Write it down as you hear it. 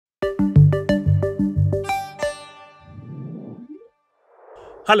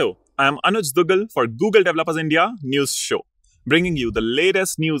Hello, I am Anuj Duggal for Google Developers India News Show, bringing you the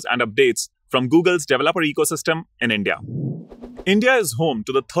latest news and updates from Google's developer ecosystem in India. India is home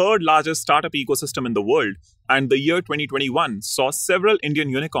to the third largest startup ecosystem in the world, and the year 2021 saw several Indian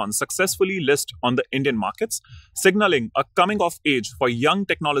unicorns successfully list on the Indian markets, signaling a coming of age for young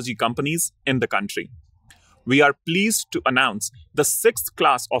technology companies in the country. We are pleased to announce the 6th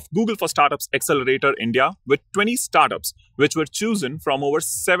class of Google for Startups Accelerator India with 20 startups, which were chosen from over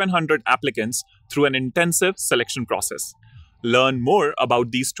 700 applicants through an intensive selection process. Learn more about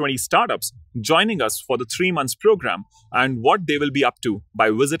these 20 startups joining us for the 3 months program and what they will be up to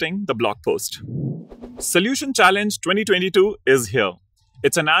by visiting the blog post. Solution Challenge 2022 is here.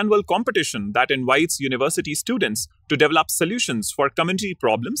 It's an annual competition that invites university students to develop solutions for community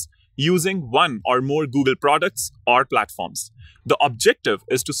problems using one or more Google products or platforms. The objective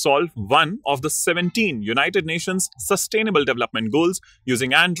is to solve one of the 17 United Nations Sustainable Development Goals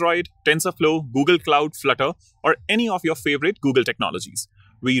using Android, TensorFlow, Google Cloud, Flutter, or any of your favorite Google technologies.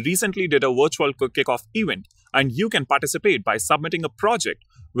 We recently did a virtual kickoff event, and you can participate by submitting a project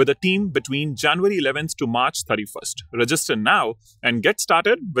with a team between January 11th to March 31st. Register now and get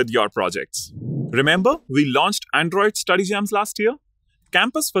started with your projects. Remember, we launched Android Study Jams last year?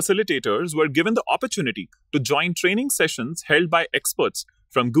 Campus facilitators were given the opportunity to join training sessions held by experts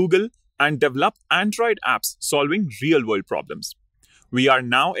from Google and develop Android apps solving real-world problems. We are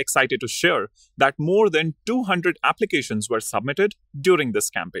now excited to share that more than 200 applications were submitted during this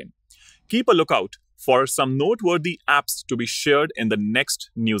campaign. Keep a lookout for some noteworthy apps to be shared in the next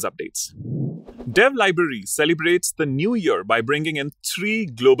news updates. Dev Library celebrates the new year by bringing in 3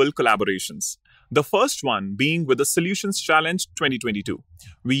 global collaborations. The first one being with the Solutions Challenge 2022.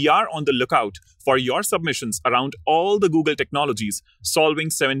 We are on the lookout for your submissions around all the Google technologies solving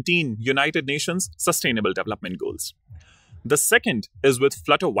 17 United Nations Sustainable Development Goals. The second is with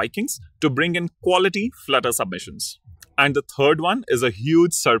Flutter Vikings to bring in quality Flutter submissions. And the third one is a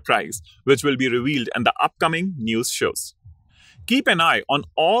huge surprise, which will be revealed in the upcoming news shows. Keep an eye on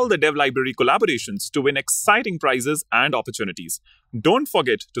all the Dev Library collaborations to win exciting prizes and opportunities. Don't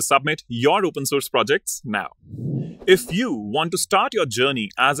forget to submit your open source projects now. If you want to start your journey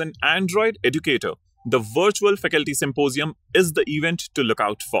as an Android educator, the Virtual Faculty Symposium is the event to look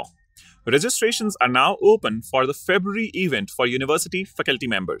out for. Registrations are now open for the February event for university faculty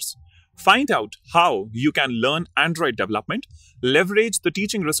members. Find out how you can learn Android development, leverage the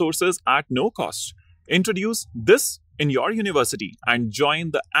teaching resources at no cost, introduce this in your university, and join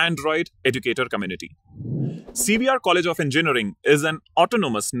the Android educator community. CVR College of Engineering is an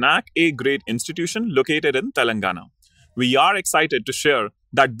autonomous NAC A-grade institution located in Telangana. We are excited to share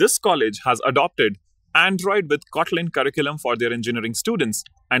that this college has adopted Android with Kotlin curriculum for their engineering students,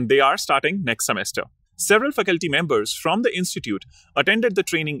 and they are starting next semester. Several faculty members from the institute attended the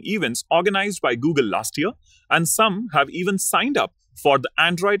training events organized by Google last year, and some have even signed up for the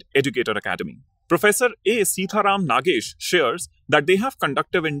Android Educator Academy. Professor A. Sitharam Nagesh shares that they have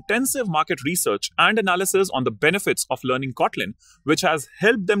conducted intensive market research and analysis on the benefits of learning Kotlin, which has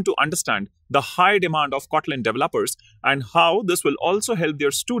helped them to understand the high demand of Kotlin developers and how this will also help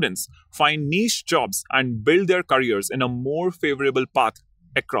their students find niche jobs and build their careers in a more favorable path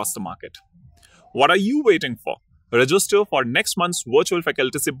across the market. What are you waiting for? Register for next month's Virtual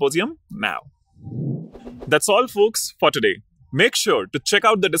Faculty Symposium now. That's all, folks, for today. Make sure to check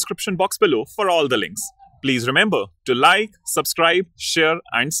out the description box below for all the links. Please remember to like, subscribe, share,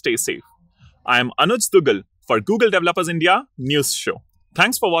 and stay safe. I am Anuj Duggal for Google Developers India News Show.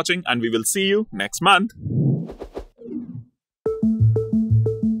 Thanks for watching, and we will see you next month.